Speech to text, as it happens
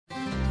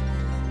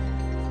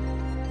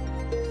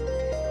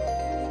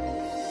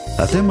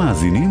אתם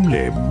מאזינים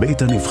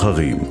לבית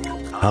הנבחרים,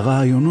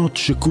 הרעיונות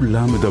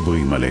שכולם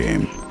מדברים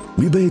עליהם,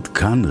 מבית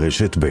כאן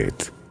רשת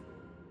בית.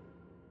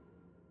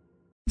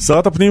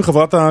 שרת הפנים,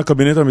 חברת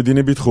הקבינט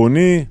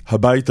המדיני-ביטחוני,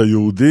 הבית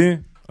היהודי,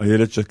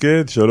 איילת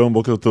שקד, שלום,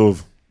 בוקר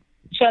טוב.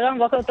 שלום,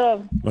 בוקר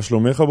טוב. מה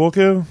שלומך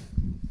הבוקר?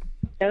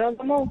 שלום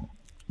גמור.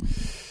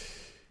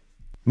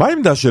 מה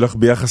העמדה שלך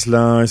ביחס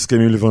להסכם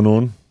עם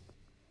לבנון?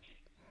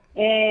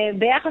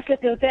 ביחס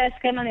לפרטי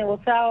ההסכם אני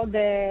רוצה עוד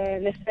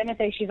לסיים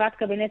את הישיבת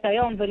קבינט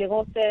היום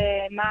ולראות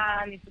מה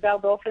נסגר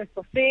באופן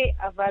סופי,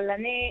 אבל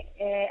אני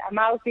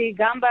אמרתי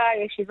גם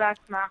בישיבה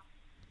עצמה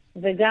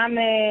וגם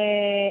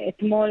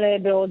אתמול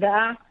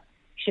בהודעה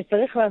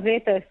שצריך להביא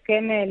את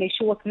ההסכם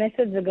לאישור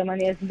הכנסת, וגם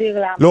אני אסביר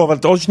למה. לא, אבל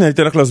עוד שנייה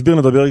ניתן לך להסביר,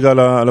 נדבר רגע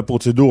על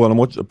הפרוצדורה,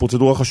 למרות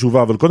הפרוצדורה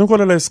חשובה, אבל קודם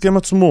כל על ההסכם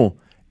עצמו.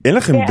 אין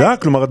לך עמדה?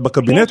 כלומר,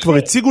 בקבינט כבר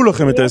הציגו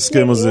לכם את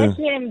ההסכם הזה. יש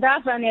לי עמדה,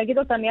 ואני אגיד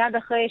אותה מיד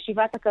אחרי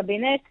ישיבת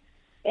הקבינט.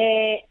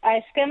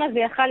 ההסכם הזה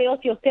יכל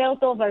להיות יותר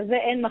טוב, על זה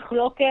אין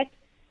מחלוקת.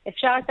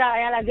 אפשר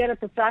היה להגיע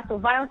לתוצאה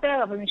טובה יותר,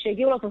 אבל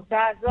משהגיעו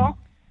לתוצאה הזו,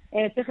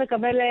 צריך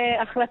לקבל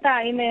החלטה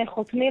האם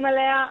חותמים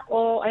עליה,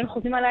 או האם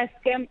חותמים על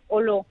ההסכם או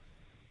לא.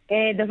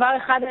 דבר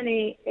אחד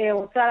אני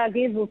רוצה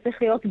להגיד, והוא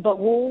צריך להיות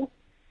ברור,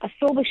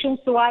 אסור בשום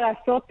צורה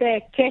לעשות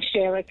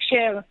קשר,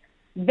 הקשר,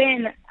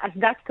 בין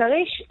אסדת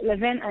כריש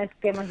לבין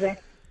ההסכם הזה.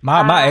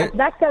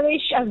 אסדת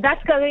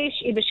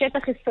כריש היא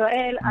בשטח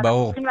ישראל,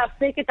 אנחנו צריכים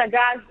להפסיק את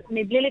הגז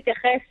מבלי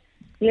להתייחס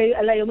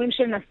לאיומים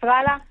של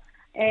נסראללה.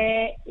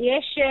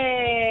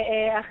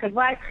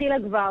 החברה התחילה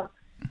כבר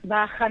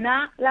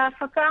בהכנה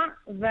להפקה,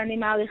 ואני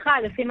מעריכה,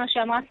 לפי מה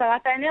שאמרה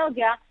שרת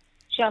האנרגיה,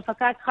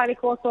 שההפקה צריכה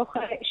לקרות תוך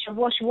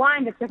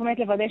שבוע-שבועיים, וצריך באמת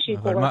לוודא שהיא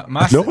קורית.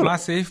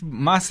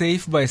 מה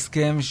הסעיף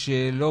בהסכם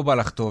שלא בא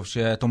לך טוב,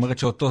 שאת אומרת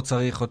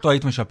שאותו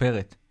היית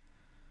משפרת?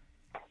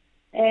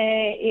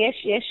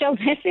 יש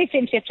הרבה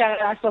סעיפים שאפשר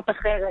לעשות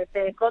אחרת.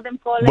 קודם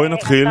כל, בואי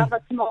נתחיל.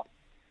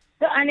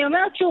 אני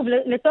אומרת שוב,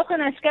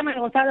 לתוכן ההסכם אני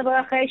רוצה לדבר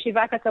אחרי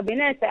ישיבת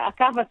הקבינט,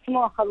 הקו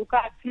עצמו, החלוקה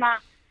עצמה,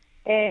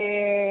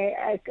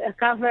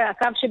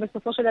 הקו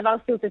שבסופו של דבר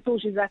סרטטו,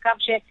 שזה הקו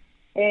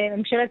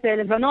שממשלת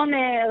לבנון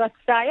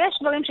רצתה. יש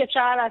דברים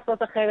שאפשר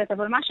לעשות אחרת,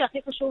 אבל מה שהכי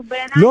חשוב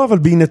בעיניי... לא, אבל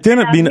בהינתן...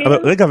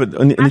 רגע,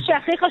 מה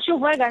שהכי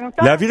חשוב, רגע, אני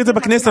רוצה... להעביר את זה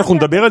בכנסת, אנחנו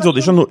נדבר על זה,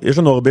 יש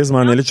לנו הרבה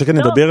זמן, איילת שקד,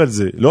 נדבר על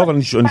זה. לא, אבל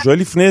אני שואל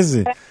לפני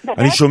זה.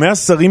 אני שומע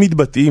שרים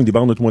מתבטאים,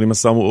 דיברנו אתמול עם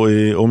השר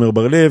עומר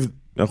בר-לב,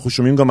 אנחנו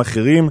שומעים גם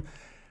אחרים.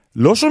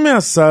 לא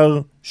שומע שר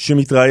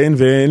שמתראיין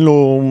ואין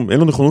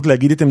לו נכונות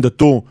להגיד את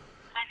עמדתו.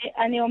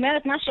 אני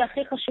אומרת, מה שהכי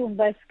חשוב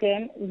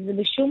בהסכם, זה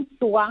בשום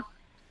צורה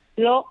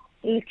לא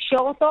לקשור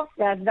אותו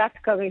לאסדת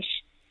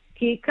כריש.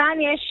 כי כאן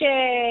יש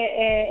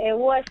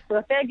אירוע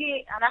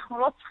אסטרטגי, אנחנו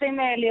לא צריכים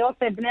להיות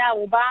בני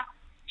ערובה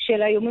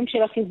של האיומים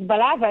של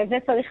החיזבאללה, ועל זה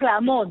צריך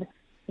לעמוד.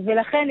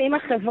 ולכן אם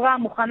החברה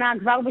מוכנה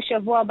כבר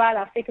בשבוע הבא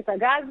להפיק את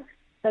הגז,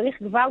 צריך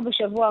כבר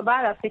בשבוע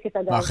הבא להפיק את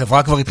הגז.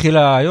 החברה כבר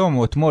התחילה היום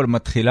או אתמול?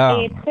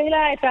 היא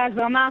התחילה את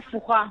ההזרמה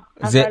ההפוכה,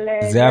 אבל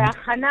זה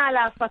הכנה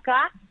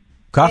להפקה.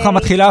 ככה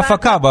מתחילה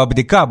ההפקה,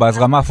 בבדיקה,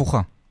 בהזרמה ההפוכה.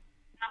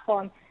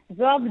 נכון.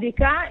 זו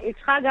הבדיקה, היא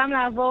צריכה גם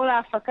לעבור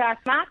להפקה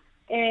עצמה,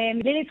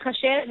 בלי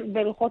להתחשב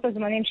בלוחות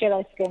הזמנים של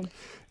ההסכם.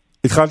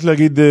 התחלת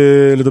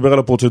לדבר על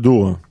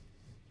הפרוצדורה.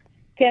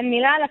 כן,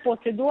 מילה על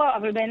הפרוצדורה,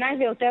 אבל בעיניי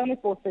זה יותר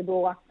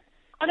מפרוצדורה.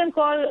 קודם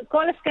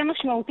כל הסכם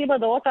משמעותי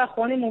בדורות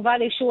האחרונים מובא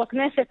לאישור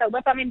הכנסת,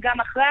 הרבה פעמים גם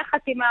אחרי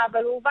החתימה,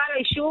 אבל הוא הובא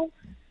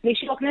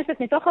לאישור הכנסת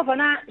מתוך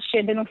הבנה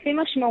שבנושאים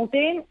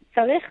משמעותיים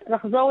צריך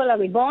לחזור אל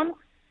הריבון,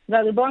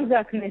 והריבון זה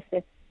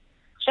הכנסת.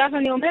 עכשיו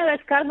אני אומרת,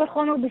 קל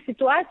וחומר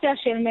בסיטואציה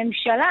של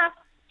ממשלה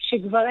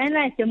שכבר אין לה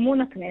את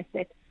אמון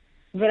הכנסת.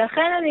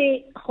 ולכן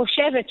אני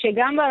חושבת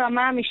שגם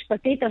ברמה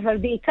המשפטית, אבל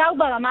בעיקר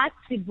ברמה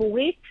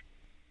הציבורית,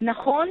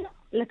 נכון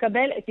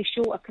לקבל את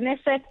אישור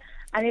הכנסת.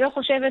 אני לא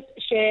חושבת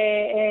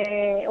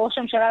שראש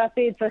הממשלה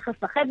לפיד צריך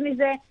לפחד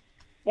מזה.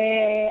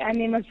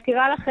 אני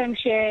מזכירה לכם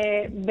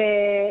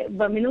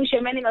שבמינוי של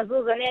מני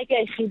מזוז אני הייתי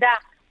היחידה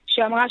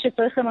שאמרה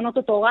שצריך למנות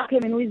אותו רק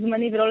למינוי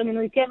זמני ולא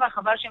למינוי קבע,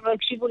 חבל שהם לא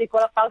הקשיבו לי,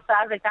 כל הפרסה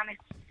אז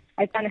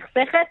הייתה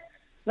נחסכת.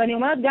 ואני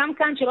אומרת גם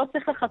כאן שלא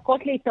צריך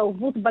לחכות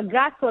להתערבות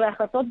בג"ץ או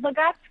להחלטות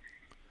בג"ץ,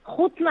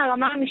 חוץ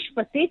מהרמה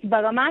המשפטית,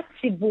 ברמה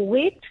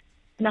הציבורית,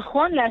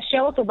 נכון לאשר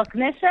אותו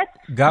בכנסת,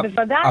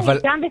 בוודאי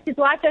גם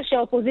בסיטואציה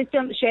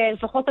שהאופוזיציה,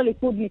 שלפחות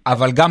הליכוד מתחלף.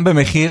 אבל גם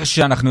במחיר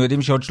שאנחנו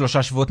יודעים שעוד 3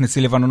 שבועות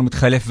נשיא לבנון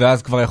מתחלף,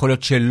 ואז כבר יכול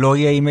להיות שלא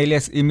יהיה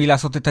עם מי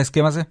לעשות את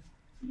ההסכם הזה?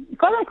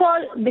 קודם כל,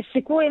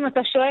 בסיכוי, אם אתה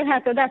שואל,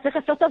 אתה יודע, צריך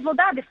לעשות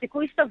עבודה,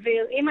 בסיכוי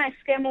סביר, אם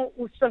ההסכם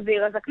הוא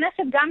סביר, אז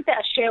הכנסת גם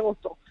תאשר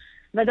אותו.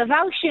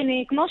 ודבר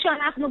שני, כמו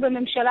שאנחנו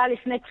בממשלה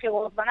לפני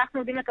בחירות, ואנחנו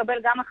יודעים לקבל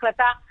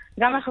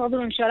גם החלטות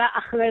בממשלה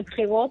אחרי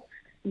בחירות,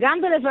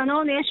 גם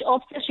בלבנון יש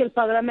אופציה של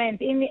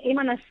פרלמנט. אם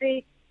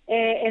הנשיא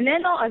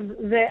איננו, אז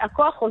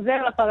הכוח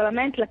חוזר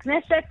לפרלמנט,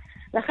 לכנסת,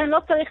 לכן לא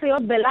צריך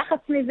להיות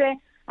בלחץ מזה.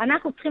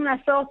 אנחנו צריכים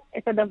לעשות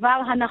את הדבר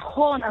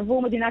הנכון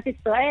עבור מדינת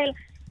ישראל,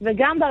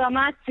 וגם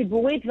ברמה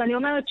הציבורית, ואני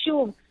אומרת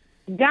שוב,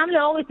 גם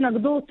לאור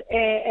התנגדות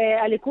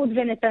הליכוד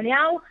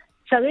ונתניהו,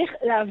 צריך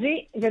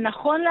להביא,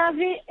 ונכון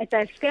להביא, את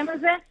ההסכם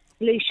הזה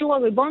לאישור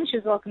הריבון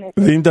שזו הכנסת.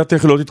 ואם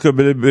דעתך לא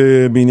תתקבל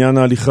בעניין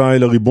ההליכה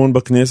אל הריבון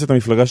בכנסת,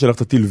 המפלגה שלך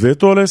תטיל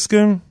וטו על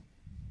ההסכם?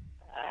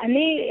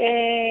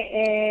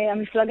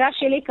 המפלגה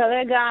שלי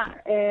כרגע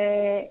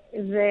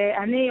זה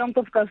אני, יום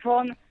טוב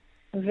כלפון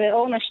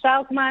ואורנה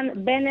שטרקמן.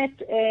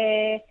 בנט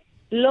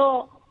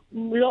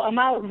לא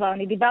אמר כבר,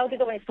 אני דיברתי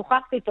איתו ואני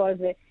שוחחתי איתו על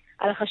זה,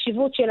 על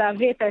החשיבות של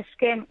להביא את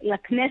ההסכם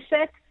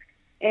לכנסת.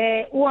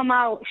 הוא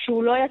אמר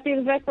שהוא לא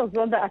יטיל וטו,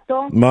 זו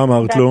דעתו. מה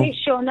אמרת לו?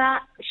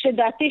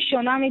 שדעתי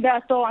שונה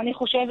מדעתו. אני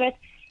חושבת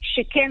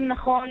שכן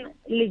נכון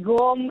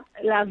לגרום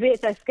להביא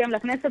את ההסכם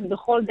לכנסת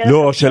בכל דרך.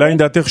 לא, השאלה אם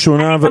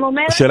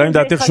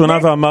דעתך שונה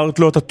ואמרת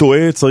לו, אתה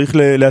טועה, צריך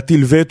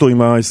להטיל וטו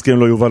אם ההסכם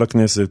לא יובא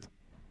לכנסת.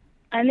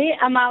 אני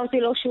אמרתי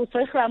לו שהוא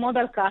צריך לעמוד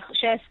על כך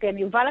שההסכם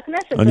יובא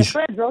לכנסת.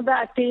 בהחלט, זו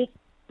דעתי,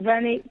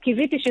 ואני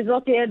קיוויתי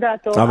שזאת תהיה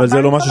דעתו. אבל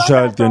זה לא מה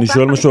ששאלתי, אני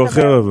שואל משהו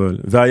אחר אבל.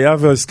 והיה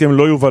וההסכם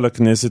לא יובא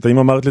לכנסת, האם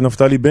אמרת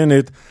לנפתלי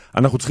בנט,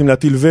 אנחנו צריכים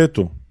להטיל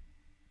וטו?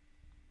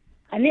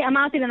 אני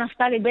אמרתי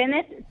לנפתלי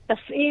בנט,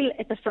 תפעיל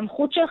את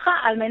הסמכות שלך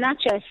על מנת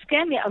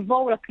שההסכם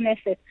יעבור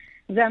לכנסת.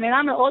 זו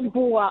אמירה מאוד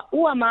ברורה.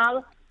 הוא אמר,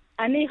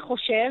 אני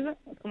חושב,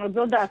 זאת אומרת,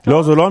 זו דעתו.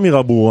 לא, זו לא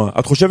אמירה ברורה.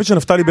 את חושבת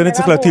שנפתלי בנט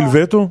צריך להטיל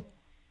וטו?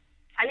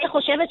 אני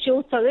חושבת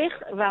שהוא צריך,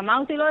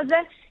 ואמרתי לו את זה,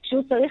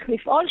 שהוא צריך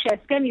לפעול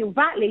שההסכם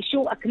יובא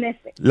לאישור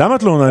הכנסת. למה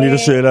את לא עונה לי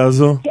לשאלה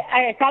הזו?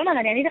 קלמן,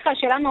 אני עניתי לך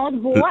שאלה מאוד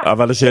ברורה.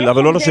 אבל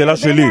לא לשאלה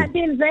שלי. בין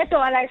להטיל וטו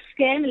על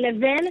ההסכם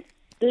לבין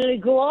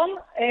לגרום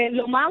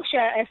לומר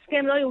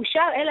שההסכם לא יאושר,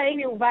 אלא אם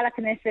יובא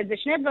לכנסת. זה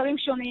שני דברים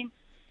שונים,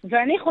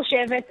 ואני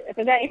חושבת,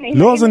 אתה יודע,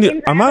 לא, אז אני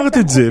אמרת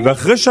את זה,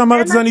 ואחרי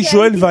שאמרת את זה אני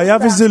שואל, והיה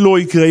וזה לא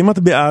יקרה, אם את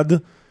בעד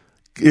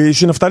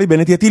שנפתלי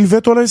בנט יטיל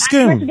וטו על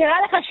ההסכם. אני מסבירה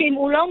לך שאם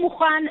הוא לא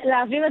מוכן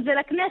להעביר את זה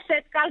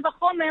לכנסת, קל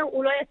וחומר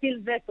הוא לא יטיל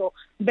וטו.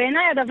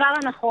 בעיניי הדבר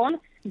הנכון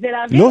זה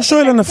להעביר... לא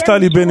שואל על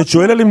נפתלי בנט,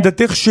 שואל על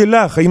עמדתך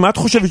שלך, האם את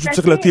חושבת שהוא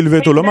צריך להטיל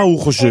וטו, לא מה הוא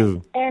חושב.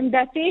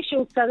 עמדתי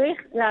שהוא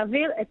צריך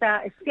להעביר את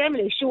ההסכם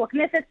לאישור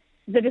הכנסת,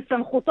 זה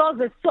בסמכותו,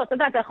 זה סוד, אתה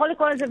יודע, אתה יכול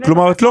לקרוא לזה...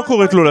 כלומר, את לא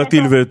קוראת לו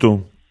להטיל וטו.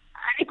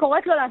 אני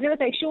קוראת לו להעביר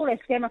את האישור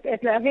להסכם,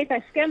 להביא את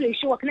ההסכם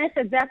לאישור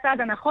הכנסת, זה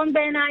הצעד הנכון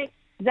בעיניי,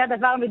 זה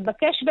הדבר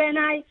המתבקש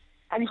בעיניי.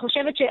 אני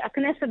חושבת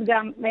שהכנסת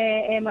גם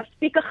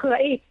מספיק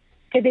אחראית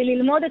כדי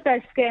ללמוד את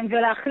ההסכם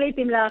ולהחליט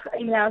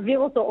אם להעביר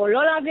אותו או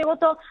לא להעביר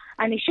אותו.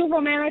 אני שוב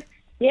אומרת,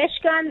 יש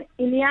כאן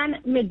עניין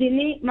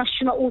מדיני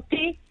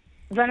משמעותי,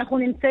 ואנחנו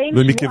נמצאים...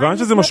 ומכיוון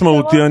שזה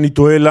משמעותי, אני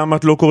תוהה למה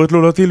את לא קוראת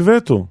לו להטיל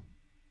וטו.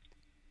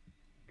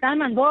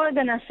 קלמן, בואו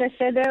רגע נעשה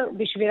סדר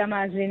בשביל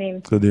המאזינים.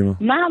 קדימה.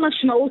 מה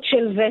המשמעות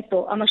של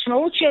וטו?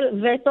 המשמעות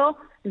של וטו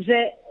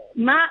זה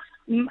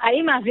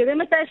האם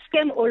מעבירים את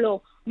ההסכם או לא.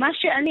 מה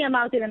שאני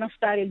אמרתי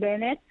לנפתלי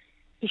בנט,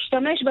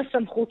 תשתמש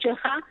בסמכות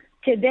שלך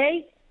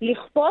כדי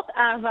לכפות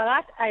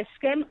העברת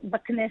ההסכם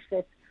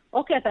בכנסת.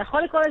 אוקיי, אתה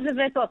יכול לקרוא לזה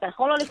וטו, אתה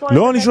יכול לא לקרוא לזה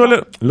וטו. לא, אני שואל...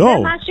 לא.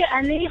 זה מה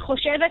שאני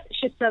חושבת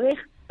שצריך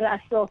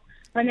לעשות.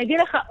 ואני אגיד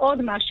לך עוד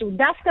משהו,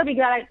 דווקא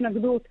בגלל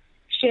ההתנגדות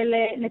של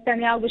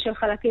נתניהו ושל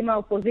חלקים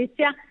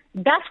מהאופוזיציה,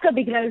 דווקא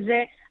בגלל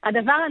זה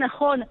הדבר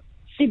הנכון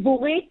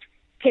ציבורית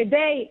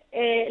כדי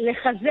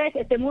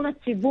לחזק את אמון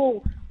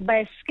הציבור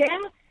בהסכם,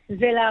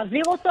 זה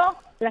להעביר אותו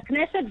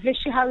לכנסת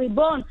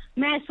ושהריבון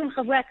 120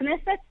 חברי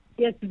הכנסת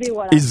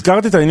יצביעו עליו.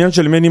 הזכרת את העניין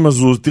של מני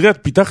מזוז. תראה,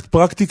 את פיתחת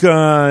פרקטיקה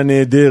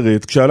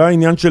נהדרת. כשעלה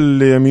העניין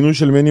של המינוי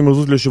של מני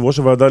מזוז ליושב ראש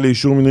הוועדה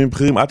לאישור מינויים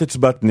בכירים, את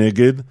הצבעת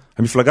נגד.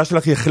 המפלגה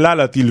שלך יכלה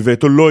להטיל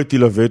וטו, לא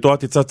הטילה וטו,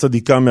 את יצאת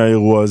צדיקה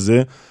מהאירוע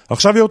הזה.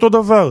 עכשיו יהיה אותו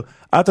דבר.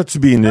 את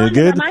תצביעי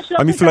נגד,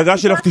 המפלגה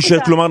שלך תישאר,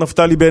 כלומר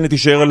נפתלי בנט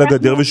תישאר על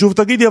הגדר, ושוב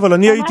תגידי, אבל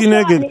אני הייתי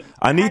נגד.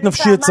 אני את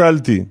נפשי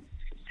הצלתי.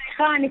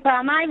 אני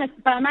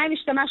פעמיים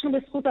השתמשנו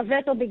בזכות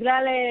הווטו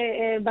בגלל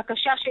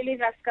בקשה שלי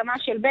והסכמה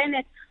של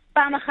בנט,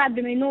 פעם אחת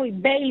במינוי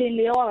ביילין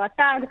ליאור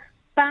הרט"ג,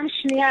 פעם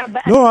שנייה...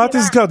 לא, את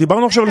הזכרת,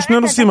 דיברנו עכשיו על שני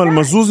נושאים, על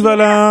מזוז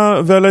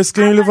ועל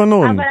ההסכם עם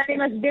לבנון. אבל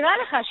אני מסבירה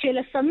לך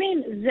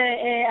שלפעמים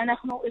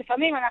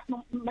לפעמים אנחנו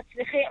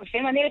מצליחים,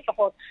 לפעמים אני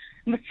לפחות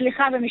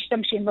מצליחה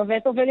ומשתמשים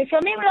בווטו,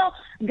 ולפעמים לא,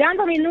 גם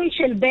במינוי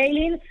של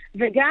ביילין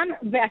וגם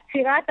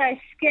בעצירת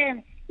ההסכם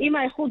עם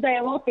האיחוד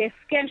האירופי,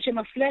 הסכם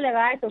שמפלה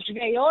לרעה את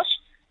תושבי יו"ש,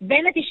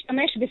 בנט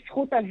השתמש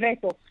בזכות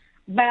הווטו.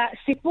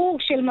 בסיפור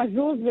של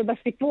מזוז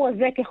ובסיפור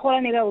הזה ככל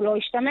הנראה הוא לא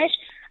השתמש.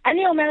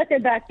 אני אומרת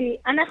את דעתי,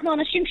 אנחנו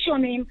אנשים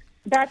שונים,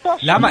 דעתו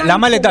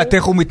למה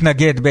לדעתך הוא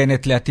מתנגד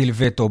בנט להטיל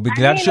וטו?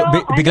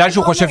 בגלל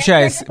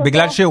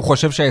שהוא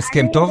חושב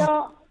שההסכם טוב?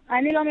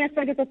 אני לא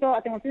מייצגת אותו,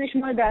 אתם רוצים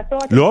לשמוע את דעתו?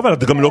 לא, אבל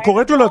את גם לא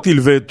קוראת לו להטיל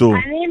וטו.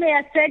 אני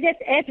מייצגת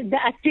את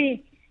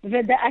דעתי,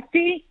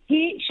 ודעתי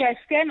היא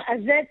שההסכם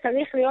הזה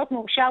צריך להיות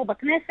מאושר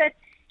בכנסת,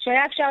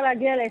 שהיה אפשר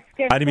להגיע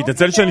להסכם. אני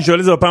מתנצל שאני שואל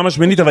את זה בפעם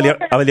השמינית,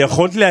 אבל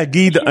יכולת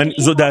להגיד,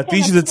 זו דעתי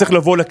שזה צריך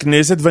לבוא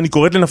לכנסת, ואני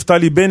קוראת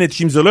לנפתלי בנט,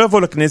 שאם זה לא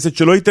יבוא לכנסת,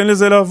 שלא ייתן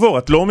לזה לעבור.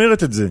 את לא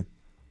אומרת את זה.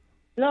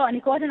 לא,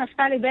 אני קוראת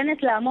לנפתלי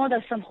בנט לעמוד על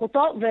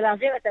סמכותו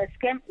ולהעביר את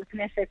ההסכם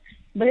לכנסת.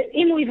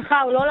 אם הוא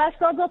יבחר לא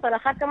לעשות זאת, על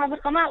אחת כמה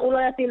וכמה, הוא לא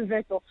יטיל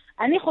וטו.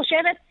 אני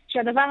חושבת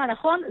שהדבר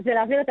הנכון זה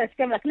להעביר את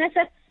ההסכם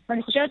לכנסת,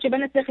 ואני חושבת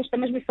שבנט צריך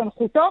להשתמש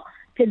בסמכותו,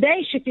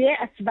 כדי שתהיה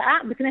הצבעה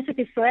בכנסת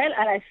ישראל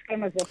על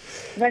ההסכם הזה.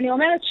 ואני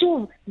אומרת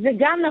שוב, זה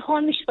גם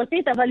נכון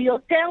משפטית, אבל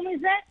יותר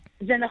מזה,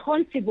 זה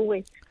נכון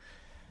ציבורית.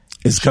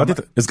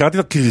 הזכרתי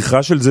את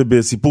הכריכה של זה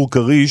בסיפור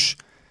כריש,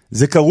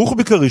 זה כרוך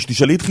בכריש,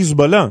 תשאלי את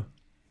חיזבאללה.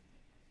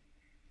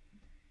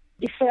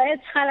 ישראל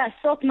צריכה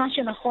לעשות מה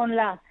שנכון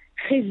לה.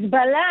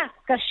 חיזבאללה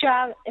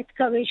קשר את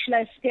כריש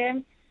להסכם,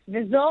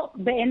 וזו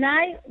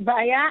בעיניי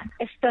בעיה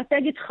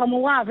אסטרטגית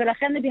חמורה,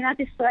 ולכן מדינת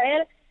ישראל,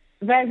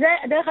 וזה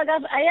דרך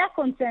אגב היה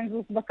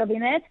קונצנזוס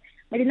בקבינט,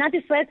 מדינת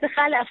ישראל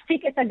צריכה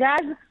להפיק את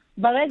הגז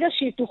ברגע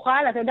שהיא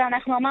תוכל, אתה יודע,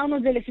 אנחנו אמרנו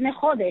את זה לפני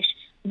חודש,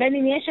 בין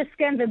אם יש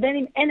הסכם ובין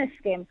אם אין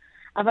הסכם,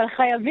 אבל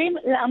חייבים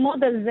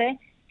לעמוד על זה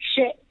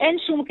שאין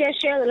שום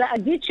קשר,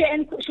 להגיד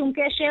שאין שום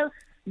קשר,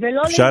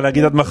 אפשר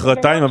להגיד עד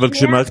מחרתיים, אבל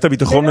כשמערכת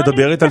הביטחון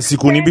מדברת על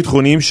סיכונים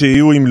ביטחוניים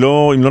שיהיו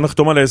אם לא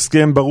נחתום על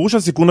ההסכם, ברור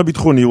שהסיכון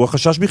הביטחוני הוא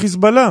החשש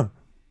בחיזבאללה.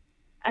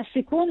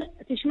 הסיכון,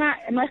 תשמע,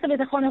 מערכת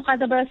הביטחון יכולה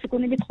לדבר על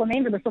סיכונים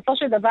ביטחוניים, ובסופו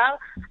של דבר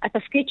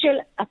התפקיד של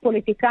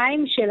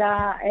הפוליטיקאים,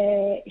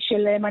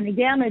 של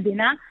מנהיגי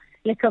המדינה,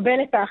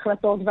 לקבל את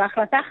ההחלטות,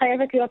 וההחלטה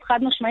חייבת להיות חד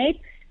משמעית,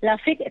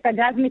 להפיק את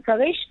הגז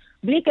מכריש,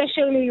 בלי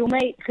קשר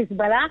לאיומי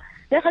חיזבאללה.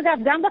 דרך אגב,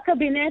 גם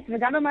בקבינט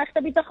וגם במערכת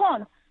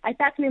הביטחון,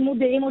 הייתה תמימות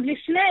דעים עוד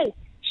לפני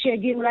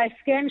שהגיעו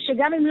להסכם,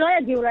 שגם אם לא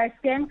יגיעו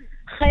להסכם,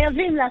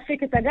 חייבים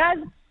להפיק את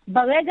הגז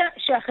ברגע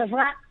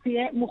שהחברה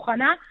תהיה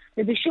מוכנה,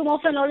 ובשום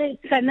אופן לא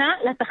להיכנע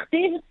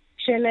לתכתיב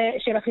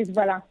של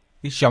החיזבאללה.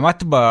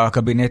 שמעת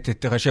בקבינט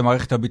את ראשי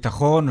מערכת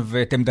הביטחון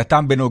ואת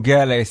עמדתם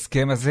בנוגע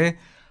להסכם הזה.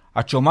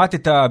 את שומעת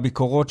את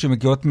הביקורות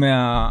שמגיעות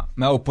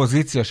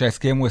מהאופוזיציה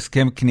שההסכם הוא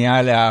הסכם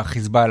כניעה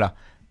לחיזבאללה.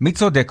 מי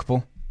צודק פה?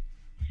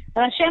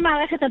 ראשי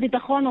מערכת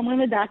הביטחון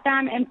אומרים את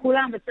דעתם, הם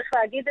כולם, וצריך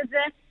להגיד את זה,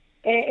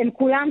 הם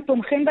כולם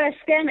תומכים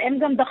בהסכם, הם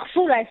גם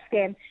דחפו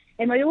להסכם.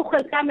 הם היו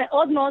חלקם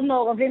מאוד מאוד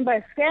מעורבים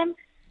בהסכם,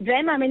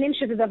 והם מאמינים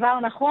שזה דבר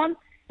נכון.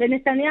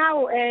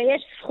 לנתניהו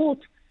יש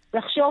זכות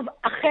לחשוב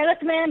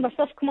אחרת מהם,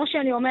 בסוף כמו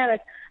שאני אומרת,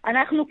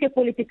 אנחנו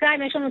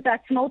כפוליטיקאים יש לנו את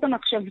העצמאות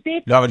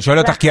המחשבתית. לא, אבל אני שואל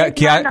אותך,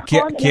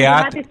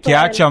 כי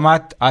את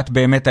שמעת, את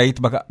באמת היית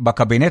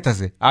בקבינט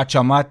הזה, את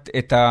שמעת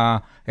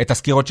את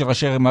הסקירות של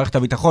ראשי מערכת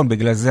הביטחון,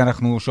 בגלל זה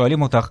אנחנו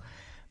שואלים אותך,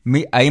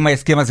 האם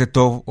ההסכם הזה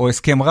טוב או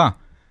הסכם רע?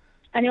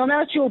 אני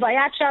אומרת שוב,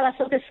 היה אפשר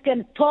לעשות הסכם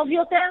טוב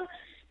יותר,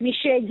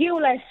 משהגיעו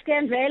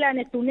להסכם ואלה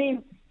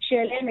הנתונים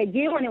שאליהם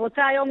הגיעו. אני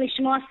רוצה היום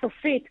לשמוע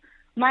סופית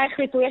מה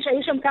החליטו.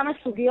 היו שם כמה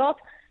סוגיות,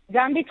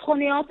 גם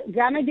ביטחוניות,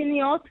 גם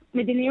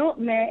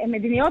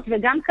מדיניות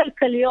וגם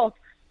כלכליות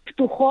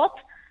פתוחות.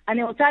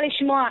 אני רוצה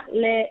לשמוע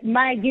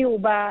למה הגיעו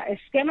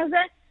בהסכם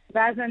הזה,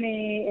 ואז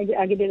אני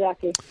אגיד את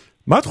דעתי.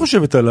 מה את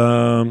חושבת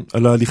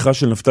על ההליכה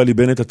של נפתלי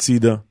בנט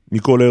הצידה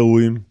מכל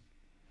האירועים?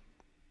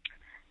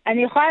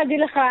 אני יכולה להגיד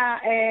לך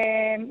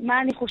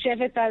מה אני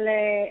חושבת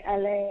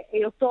על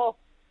היותו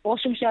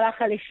ראש ממשלה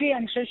חליפי.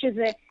 אני חושבת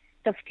שזה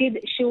תפקיד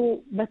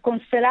שהוא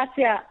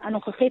בקונסטלציה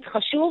הנוכחית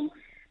חשוב,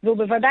 והוא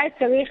בוודאי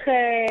צריך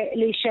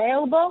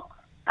להישאר בו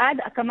עד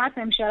הקמת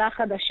ממשלה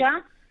חדשה.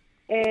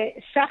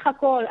 סך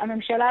הכל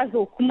הממשלה הזו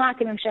הוקמה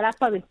כממשלה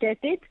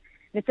פריטטית,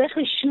 וצריך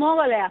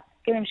לשמור עליה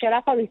כממשלה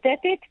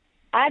פריטטית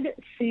עד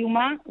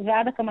סיומה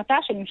ועד הקמתה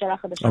של ממשלה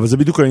חדשה. אבל זה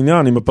בדיוק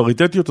העניין, עם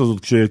הפריטטיות הזאת,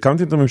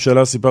 כשהקמתם את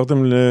הממשלה סיפרתם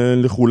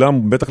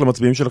לכולם, בטח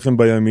למצביעים שלכם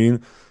בימין,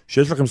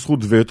 שיש לכם זכות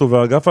וטו,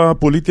 והאגף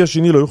הפוליטי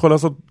השני לא יכול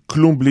לעשות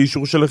כלום בלי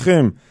אישור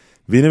שלכם.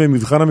 והנה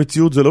במבחן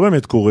המציאות זה לא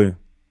באמת קורה.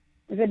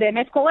 זה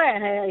באמת קורה.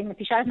 אם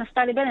תשאל את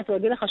נפתלי בנט, הוא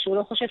יגיד לך שהוא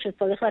לא חושב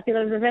שצריך להטיל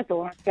על זה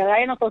וטו.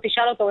 תראיין אותו,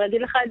 תשאל אותו, הוא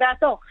יגיד לך את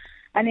דעתו.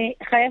 אני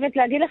חייבת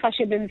להגיד לך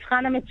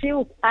שבמבחן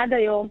המציאות עד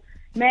היום,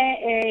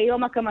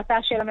 מיום הקמתה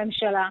של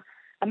הממשלה,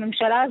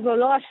 הממשלה הזו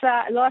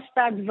לא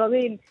עשתה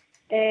דברים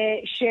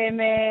שהם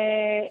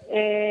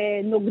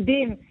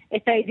נוגדים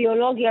את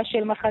האידיאולוגיה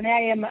של מחנה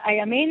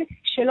הימין,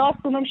 שלא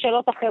עשו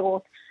ממשלות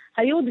אחרות.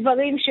 היו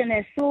דברים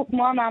שנעשו,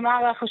 כמו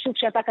המאמר החשוב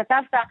שאתה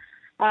כתבת,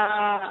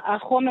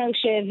 החומר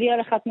שהביאה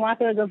לך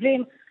תנועת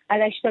רגבים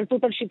על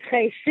ההשתלטות על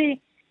שטחי C,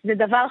 זה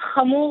דבר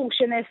חמור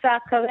שנעשה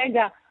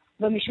כרגע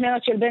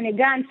במשמרת של בני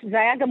גנץ, זה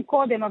היה גם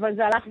קודם, אבל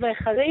זה הלך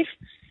וחריף.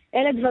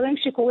 אלה דברים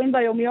שקורים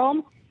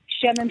ביום-יום,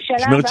 שהממשלה...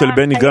 משמרת של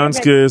בני גנץ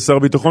כשר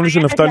ביטחון ושל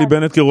נפתלי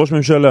בנט כראש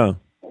ממשלה.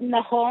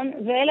 נכון,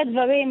 ואלה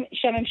דברים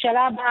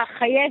שהממשלה הבאה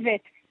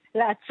חייבת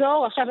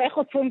לעצור. עכשיו, איך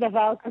עוצרים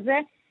דבר כזה?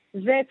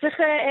 זה צריך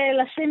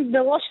לשים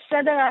בראש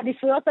סדר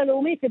העדיפויות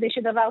הלאומי כדי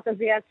שדבר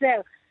כזה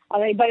ייעצר.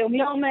 הרי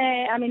ביום-יום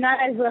המינהל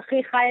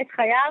האזרחי חי את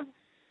חייו,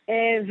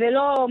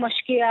 ולא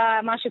משקיע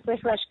מה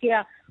שצריך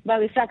להשקיע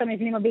בהריסת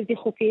המבנים הבלתי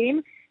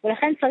חוקיים,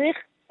 ולכן צריך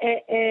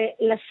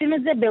לשים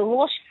את זה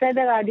בראש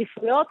סדר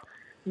העדיפויות,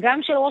 גם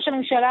של ראש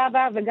הממשלה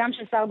הבא וגם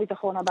של שר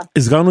ביטחון הבא.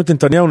 הזכרנו את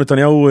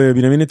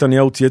בנימין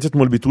נתניהו צייץ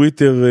אתמול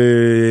בטוויטר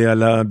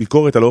על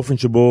הביקורת, על האופן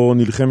שבו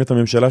נלחמת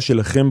הממשלה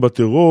שלכם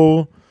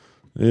בטרור,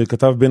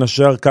 כתב בין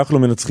השאר, כך לא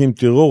מנצחים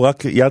טרור,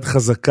 רק יד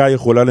חזקה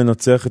יכולה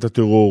לנצח את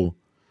הטרור.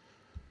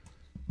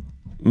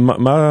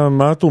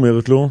 מה את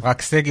אומרת לו?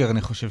 רק סגר,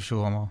 אני חושב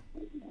שהוא אמר.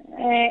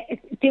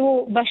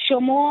 תראו,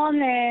 בשומרון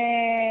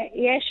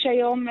יש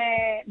היום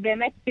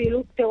באמת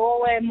פעילות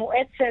טרור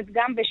מואצת,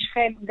 גם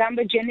בשכם, גם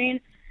בג'נין.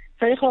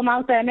 צריך לומר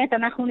את האמת,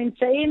 אנחנו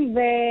נמצאים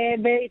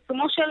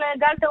בעיצומו של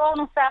גל טרור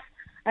נוסף.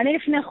 אני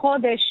לפני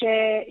חודש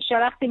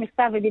שלחתי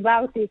מכתב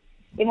ודיברתי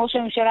עם ראש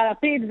הממשלה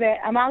לפיד,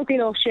 ואמרתי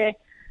לו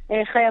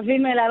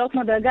שחייבים לעלות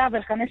מדרגה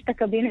ולכנס את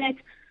הקבינט.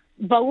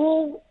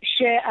 ברור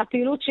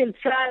שהפעילות של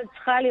צה"ל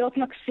צריכה להיות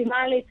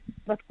מקסימלית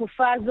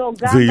בתקופה הזו,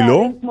 גם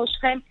בערים כמו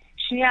שכם,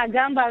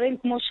 גם בערים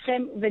כמו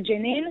שכם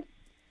וג'נין.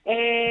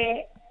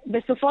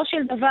 בסופו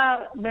של דבר,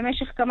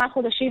 במשך כמה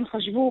חודשים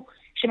חשבו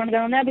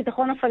שמנגנוני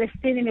הביטחון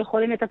הפלסטינים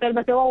יכולים לטפל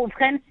בטרור,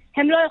 ובכן,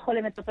 הם לא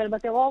יכולים לטפל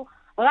בטרור,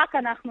 רק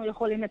אנחנו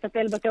יכולים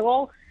לטפל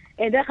בטרור.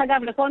 דרך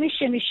אגב, לכל מי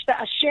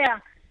שמשתעשע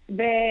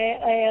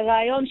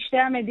ברעיון שתי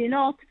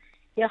המדינות,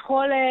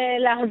 יכול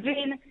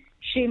להבין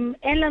שאם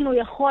אין לנו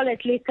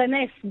יכולת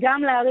להיכנס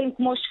גם לערים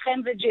כמו שכם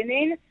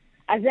וג'נין,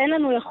 אז אין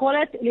לנו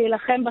יכולת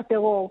להילחם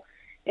בטרור.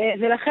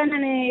 ולכן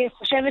אני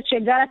חושבת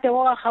שגל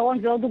הטרור האחרון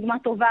זה עוד דוגמה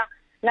טובה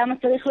למה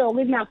צריך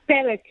להוריד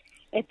מהפרק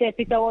את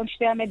פתרון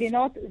שתי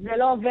המדינות. זה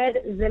לא עובד,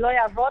 זה לא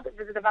יעבוד,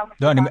 וזה דבר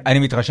מסוכן. לא, אני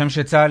מתרשם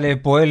שצה"ל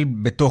פועל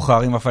בתוך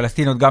הערים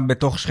הפלסטיניות, גם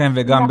בתוך שכם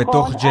וגם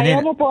בתוך ג'נין.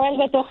 היום הוא פועל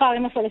בתוך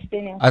הערים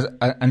הפלסטיניות. אז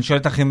אני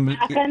שואלת לך אם...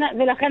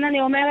 ולכן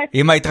אני אומרת...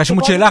 עם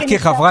ההתרשמות שלך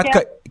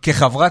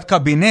כחברת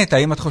קבינט,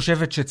 האם את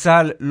חושבת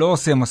שצה"ל לא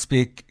עושה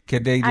מספיק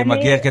כדי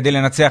למגר, כדי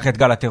לנצח את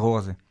גל הטרור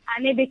הזה?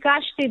 אני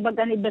ביקשתי,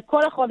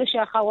 בכל החודש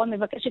האחרון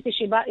מבקשת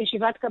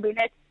ישיבת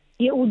קבינט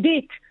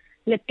ייעודית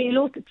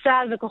לפעילות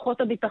צה"ל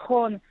וכוחות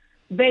הביטחון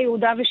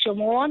ביהודה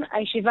ושומרון.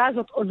 הישיבה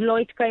הזאת עוד לא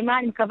התקיימה,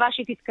 אני מקווה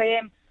שהיא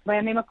תתקיים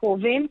בימים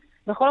הקרובים.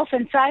 בכל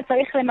אופן, צה"ל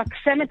צריך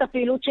למקסם את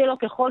הפעילות שלו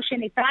ככל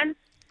שניתן,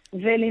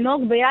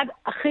 ולנהוג ביד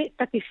הכי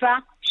תקיפה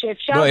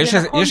שאפשר. לא,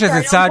 יש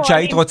איזה צעד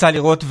שהיית רוצה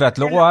לראות ואת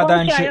לא רואה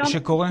עדיין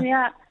שקורה?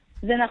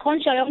 זה נכון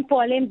שהיום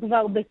פועלים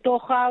כבר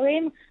בתוך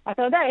הערים.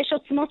 אתה יודע, יש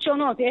עוצמות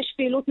שונות, יש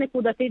פעילות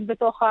נקודתית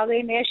בתוך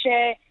הערים, יש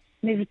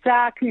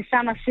מבצע כניסה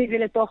מסיבי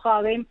לתוך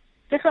הערים.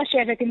 צריך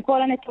לשבת עם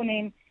כל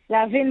הנתונים,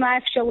 להבין מה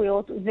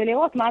האפשרויות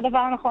ולראות מה הדבר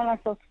הנכון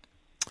לעשות.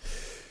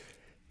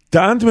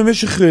 טענת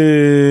במשך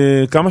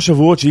כמה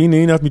שבועות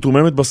שהנה את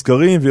מתרוממת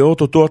בסקרים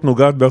ואוטוטו את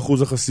נוגעת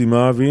באחוז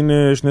החסימה,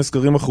 והנה שני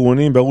סקרים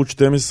אחרונים בערוץ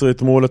 12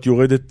 אתמול את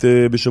יורדת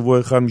בשבוע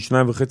אחד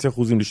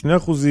מ2.5%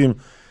 ל2%.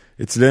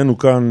 אצלנו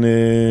כאן...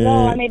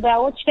 לא, אני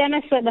בערוץ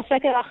 12,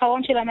 בסקר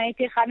האחרון שלהם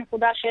הייתי 1.6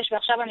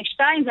 ועכשיו אני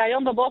 2,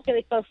 והיום בבוקר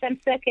התפרסם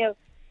סקר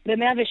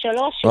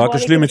ב-103. רק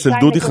אשלים, אצל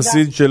דודי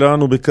חסיד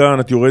שלנו בכאן,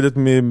 את יורדת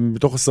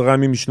בתוך 10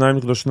 ימים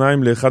מ2.2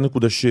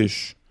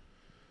 ל1.6.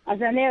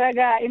 אז אני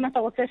רגע, אם אתה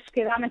רוצה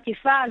סקירה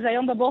מקיפה, אז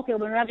היום בבוקר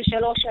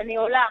ב-103 אני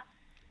עולה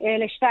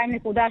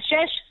ל-2.6,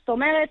 זאת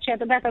אומרת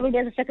שאתה יודע, תלוי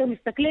באיזה סקר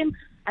מסתכלים,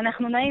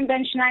 אנחנו נעים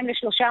בין 2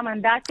 ל3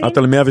 מנדטים. את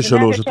על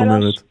 103, את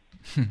אומרת.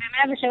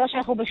 ב-103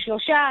 אנחנו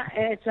ב3,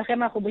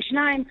 אצלכם אנחנו ב2,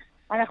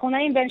 אנחנו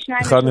נעים בין 2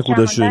 ל3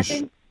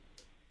 מנדטים.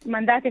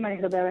 מנדטים אני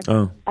מדברת.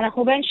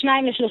 אנחנו בין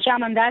 2 ל3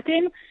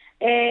 מנדטים.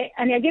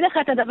 אני אגיד לך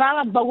את הדבר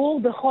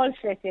הברור בכל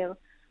סקר.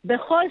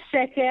 בכל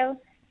סקר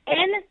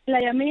אין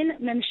לימין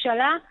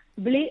ממשלה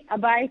בלי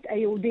הבית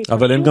היהודי.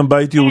 אבל אין גם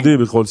בית יהודי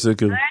בכל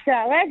סקר.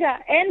 רגע,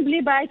 אין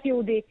בלי בית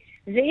יהודי.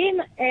 ואם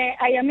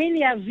הימין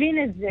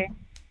יבין את זה,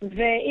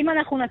 ואם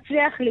אנחנו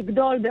נצליח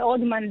לגדול בעוד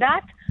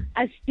מנדט,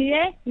 אז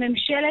תהיה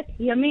ממשלת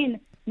ימין.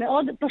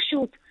 מאוד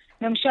פשוט.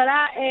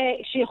 ממשלה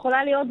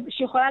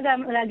שיכולה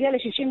גם להגיע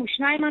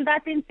ל62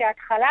 מנדטים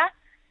כהתחלה,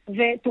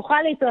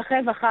 ותוכל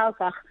להתרחב אחר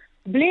כך.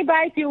 בלי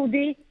בית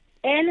יהודי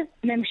אין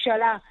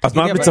ממשלה. אז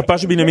מה את מצפה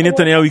שבנימין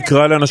נתניהו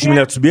יקרא לאנשים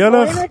להצביע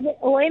לך?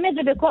 רואים את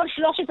זה בכל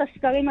 3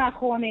 הסקרים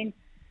האחרונים.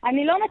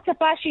 אני לא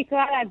מצפה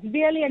שיקרא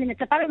להצביע לי, אני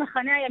מצפה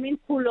במחנה הימין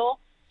כולו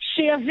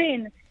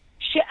שיבין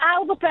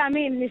ש4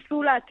 פעמים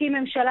ניסו להקים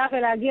ממשלה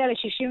ולהגיע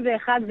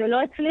ל61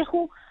 ולא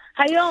הצליחו.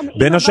 היום...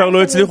 בין השאר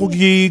לא הצליחו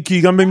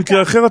כי גם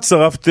במקרה אחר את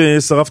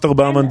שרפת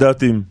 4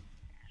 מנדטים.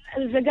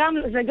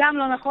 זה גם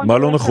לא נכון. מה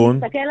לא נכון?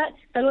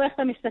 תלוי איך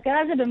אתה מסתכל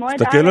על זה. במועד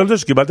א'... תסתכל על זה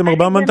שקיבלתם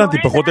 4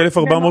 מנדטים, פחות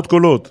 1,400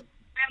 קולות.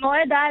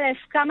 במועד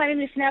א', כמה ימים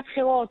לפני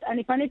הבחירות,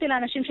 אני פניתי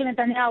לאנשים של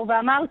נתניהו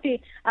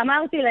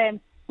ואמרתי להם,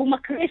 הוא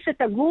מקריס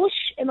את הגוש,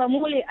 הם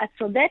אמרו לי, את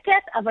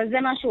צודקת, אבל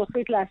זה מה שהוא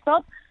החליט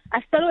לעשות,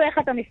 אז תלוי איך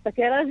אתה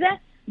מסתכל על זה.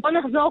 בוא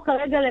נחזור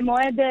כרגע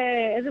למועד,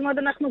 איזה מועד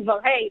אנחנו כבר?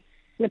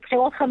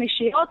 לבחירות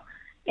חמישיות.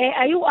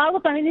 היו 4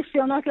 פעמים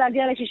ניסיונות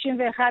להגיע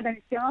ל61,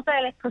 הניסיונות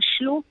האלה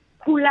כשלו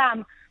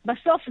כולם.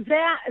 בסוף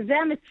זה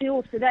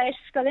המציאות, אתה יודע, יש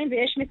סקרים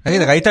ויש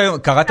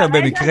מציאות.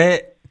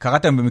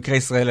 קראת במקרה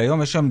ישראל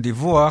היום, יש שם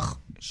דיווח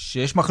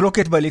שיש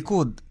מחלוקת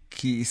בליכוד,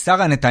 כי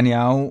שרה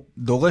נתניהו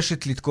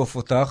דורשת לתקוף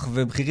אותך,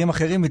 ובכירים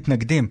אחרים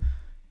מתנגדים.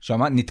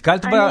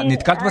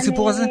 נתקלת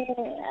בסיפור הזה?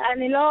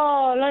 אני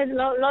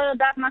לא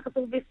יודעת מה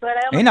כתוב בישראל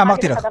היום. הנה,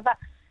 אמרתי לך.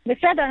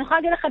 בסדר, אני יכולה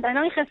להגיד לך, אני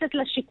לא נכנסת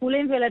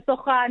לשיקולים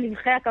ולתוך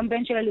נבחי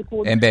הקמפיין של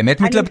הליכוד. הם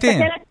באמת מתלבטים.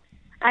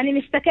 אני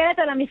מסתכלת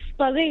על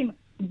המספרים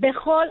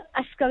בכל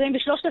הסקרים,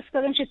 ב3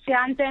 הסקרים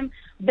שציינתם,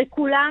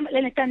 בכולם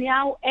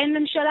לנתניהו אין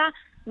ממשלה,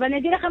 ואני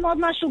אגיד לכם עוד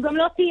משהו, גם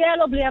לא תהיה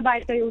לו בלי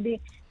הבית היהודי.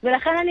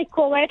 ולכן אני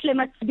קוראת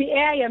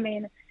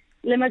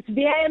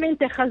למצביעי הימין,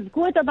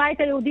 תחזקו את הבית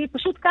היהודי,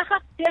 פשוט ככה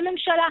תהיה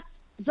ממשלה.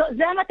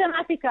 זה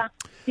המתמטיקה.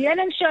 תהיה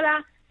ממשלה,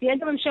 תהיה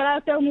גם ממשלה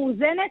יותר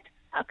מאוזנת,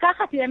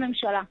 ככה תהיה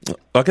ממשלה.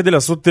 רק כדי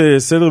לעשות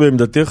סדר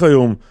בעמדתך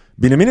היום,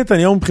 בנימין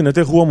נתניהו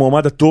מבחינתך הוא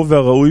המועמד הטוב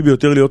והראוי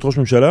ביותר להיות ראש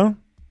ממשלה?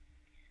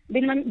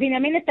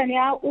 בנימין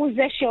נתניהו הוא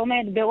זה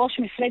שעומד בראש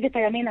מפלגת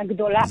הימין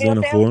הגדולה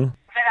ביותר. זה נכון.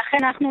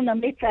 ולכן אנחנו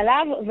נמליץ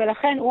עליו,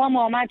 ולכן הוא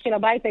המועמד של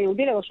הבית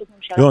היהודי לראשות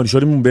ממשלה. לא, אני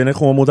שואל אם בעיניך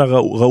הוא המועמד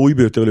הראוי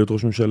ביותר להיות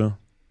ראש ממשלה.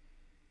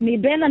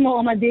 מבין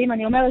המועמדים,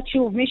 אני אומרת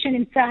שוב, מי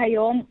שנמצא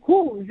היום,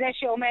 הוא זה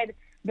שעומד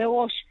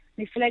בראש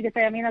מפלגת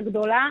הימין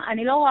הגדולה.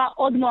 אני לא רואה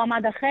עוד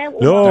מועמד אחר.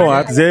 לא,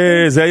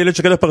 זה הילד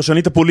שקד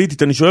הפרשנית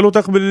הפוליטית. אני שואל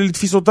אותך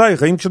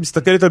לתפיסותייך, האם כשאת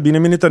מסתכלת על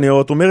בנימין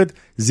נתניהו, את אומרת,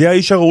 זה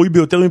האיש הראוי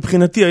ביותר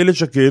מבחינתי, הילד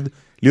שקד,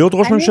 להיות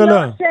ראש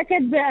ממשלה.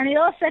 אני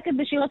לא עוסקת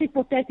בשאלות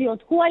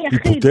היפותטיות. הוא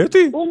היחיד.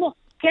 היפותטי?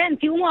 כן,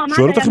 כי הוא מועמד...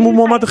 שואל אותך אם הוא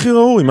מועמד הכי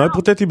ראוי, מה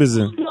היפותטי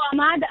בזה? הוא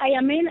מועמד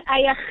הימין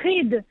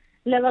היחיד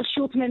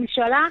לראשות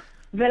ממשלה,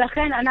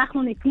 ולכן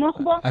אנחנו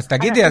נתמוך בו. אז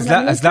תגידי,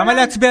 אז למה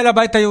להצביע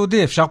לבית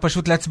היהודי? אפשר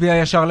פשוט להצביע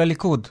ישר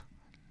לליכוד.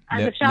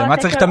 למה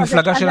צריך את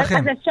המפלגה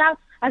שלכם?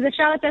 אז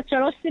אפשר לתת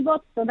 3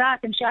 סיבות. תודה,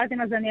 אתם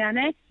שאלתם אז אני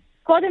אענה.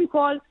 קודם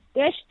כל,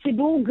 יש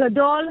ציבור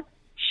גדול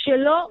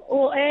שלא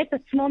רואה את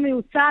עצמו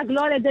מיוצג,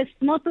 לא על ידי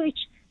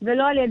סמוטריץ'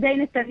 ולא על ידי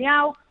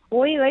נתניהו.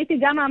 ראיתי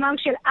גם מאמר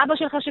של אבא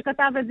שלך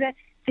שכתב את זה,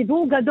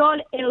 ציבור גדול,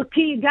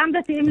 ערכי, גם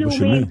דתיים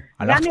לאומיים.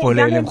 הלכת פה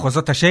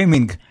למחוזות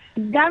השיימינג.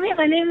 גם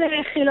ימנים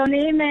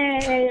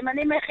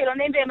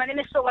חילוניים וימנים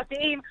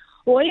מסורתיים,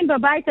 רואים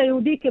בבית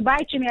היהודי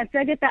כבית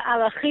שמייצג את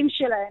הערכים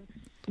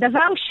שלהם.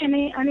 דבר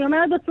שני, אני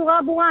אומרת בצורה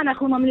ברורה,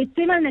 אנחנו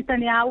ממליצים על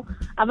נתניהו,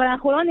 אבל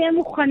אנחנו לא נהיה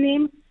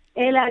מוכנים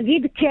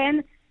להגיד כן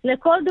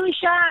לכל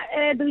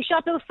דרישה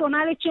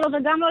פרסונלית שלו,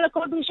 וגם לא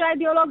לכל דרישה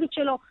אידיאולוגית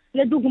שלו.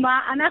 לדוגמה,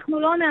 אנחנו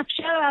לא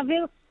נאפשר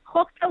להעביר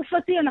חוק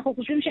צרפתי, אנחנו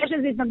חושבים שיש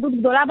איזו התנגדות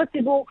גדולה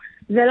בציבור,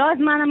 זה לא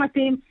הזמן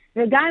המתאים,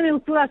 וגם אם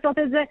ירצו לעשות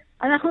את זה,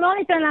 אנחנו לא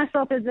ניתן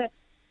לעשות את זה.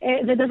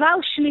 ודבר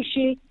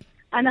שלישי,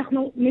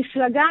 אנחנו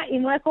מפלגה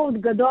עם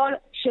רקורד גדול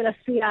של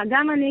עשייה,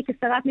 גם אני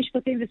כשרת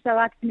משפטים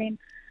ושרת פנים,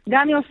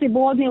 גם יוסי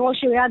ברודני,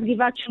 ראש עיריית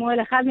גבעת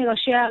שמואל, אחד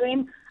מראשי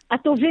הערים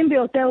הטובים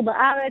ביותר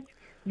בארץ,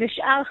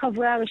 ושאר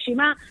חברי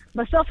הרשימה.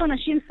 בסוף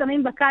אנשים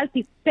שמים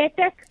בקלפי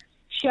פתק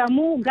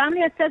שאמור גם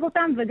לייצג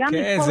אותם וגם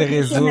איזה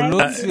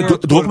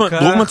רזולוציות.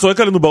 דרוגמן צועק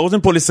עלינו באוזן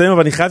פה לסיים,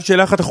 אבל אני חייב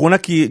שאלה אחת אחרונה,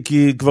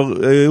 כי כבר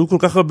היו כל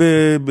כך הרבה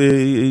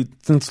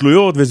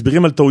התנצלויות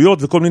והסברים על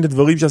טעויות וכל מיני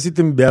דברים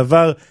שעשיתם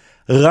בעבר.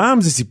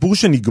 רע"מ זה סיפור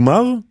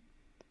שנגמר?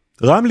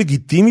 רע"מ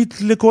לגיטימית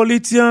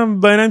לקואליציה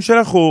בעיניים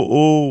שלך,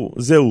 או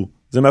זהו,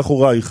 זה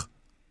מאחורייך?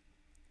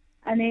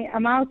 אני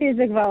אמרתי את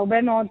זה כבר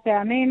הרבה מאוד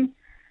פעמים,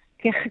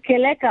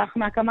 כלקח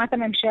מהקמת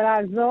הממשלה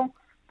הזו,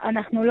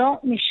 אנחנו לא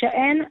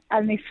נשען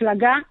על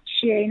מפלגה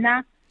שהיא אינה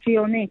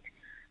ציונית.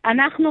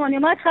 אני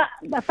אומרת לך,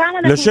 בפעם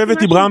אנחנו...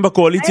 לשבת עם רע"מ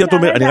בקואליציה,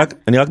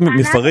 אני רק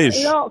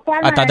מפרש.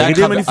 אתה עדיין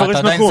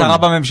שרה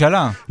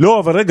בממשלה. לא,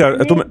 אבל רגע,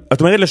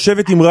 את אומרת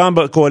לשבת עם רע"מ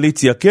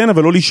בקואליציה, כן,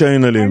 אבל לא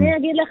להישען עליהם. אני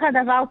אגיד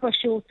לך דבר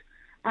פשוט.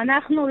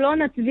 אנחנו לא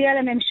נצביע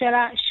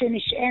לממשלה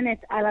שנשענת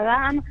על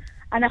רע"מ,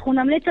 אנחנו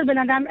נמליץ על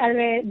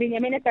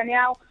בנימין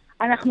נתניהו,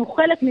 אנחנו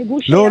חלק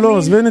מגוש הימין. לא,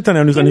 עזבי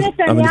נתניהו,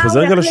 אבל אני חוזר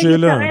רגע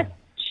לשאלה.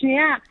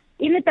 שנייה,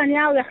 אם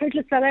נתניהו יחליט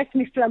לצרף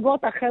מפלגות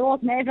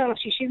אחרות מעבר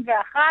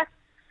ל-61,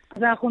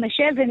 אז אנחנו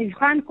נשב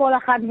ונבחן כל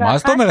אחת ואחת. מה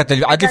זאת אומרת?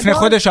 עד לפני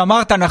חודש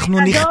אמרת, אנחנו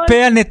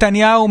נכפה על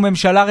נתניהו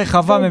ממשלה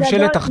רחבה,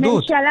 ממשלת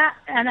אחדות.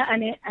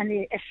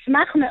 אני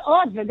אשמח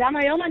מאוד, וגם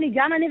היום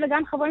גם אני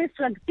וגם חברי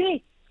מפלגתי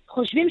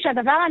חושבים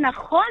שהדבר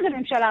הנכון זה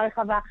ממשלה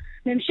רחבה.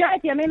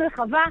 ממשלת ימין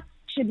רחבה,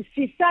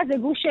 שבסיסה זה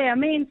גוש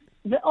הימין,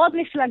 ועוד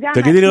מפלגה...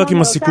 תגידי לי רק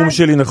אם הסיכום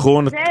שלי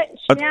נכון,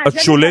 את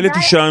שוללת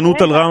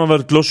הישענות על רע"מ, אבל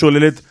את לא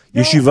שוללת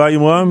ישיבה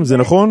עם רע"מ, זה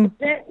נכון?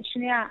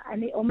 שנייה,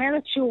 אני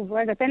אומרת שוב,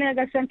 רגע, תן לי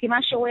רגע לסיים, כי מה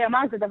שרועי אמר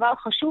זה דבר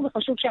חשוב,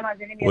 וחשוב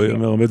שהמאזינים ידעו. רועי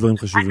אומר הרבה דברים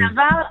חשובים.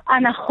 הדבר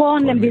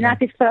הנכון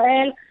למדינת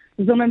ישראל,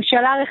 זו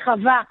ממשלה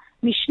רחבה,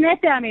 משני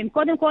טעמים.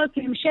 קודם כל,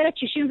 כי ממשלת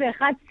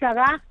 61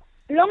 צרה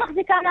לא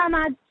מחזיקה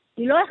מעמד.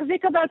 היא לא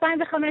החזיקה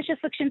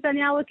ב-2015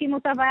 כשנתניהו הקים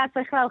אותה והיה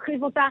צריך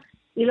להרחיב אותה.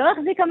 היא לא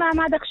החזיקה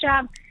מעמד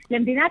עכשיו.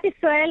 למדינת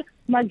ישראל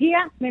מגיע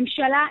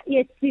ממשלה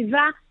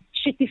יציבה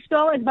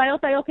שתפתור את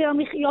בעיות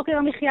יוקר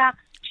המחיה,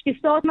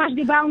 שתפתור את מה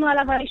שדיברנו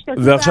עליו.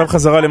 ועכשיו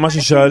חזרה למה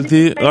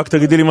ששאלתי, רק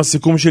תגידי לי מה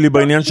הסיכום שלי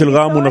בעניין של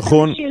רע"מ הוא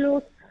נכון.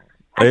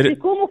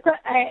 הסיכום הוא...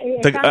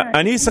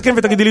 אני אסכם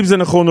ותגידי לי אם זה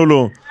נכון או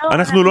לא.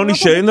 אנחנו לא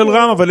נשען על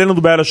רע"מ, אבל אין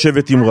לנו בעיה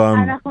לשבת עם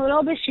רע"מ. אנחנו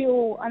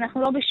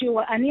לא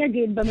בשיעור. אני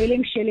אגיד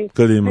במילים שלי.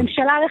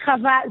 ממשלה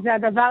רחבה זה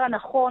הדבר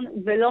הנכון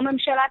ולא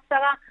ממשלה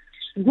צרה.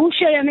 גוש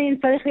הימין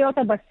צריך להיות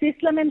הבסיס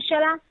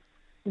לממשלה,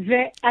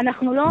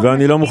 ואנחנו לא...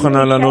 ואני לא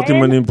מוכנה לענות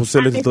אם אני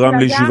פוסלת את רע"מ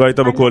לישיבה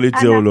איתה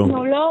בקואליציה או לא.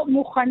 אנחנו לא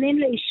מוכנים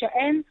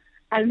להישען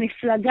על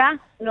מפלגה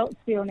לא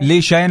ציונית.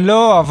 להישען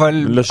לא,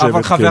 אבל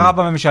חברה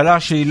בממשלה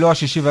שהיא לא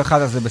ה-61,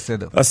 אז זה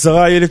בסדר.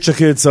 השרה איילת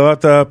שקד,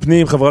 שרת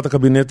הפנים, חברת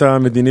הקבינט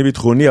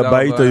המדיני-ביטחוני,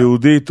 הבית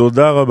היהודי,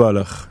 תודה רבה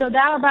לך.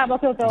 תודה רבה,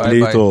 בוקר טוב.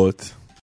 להתראות.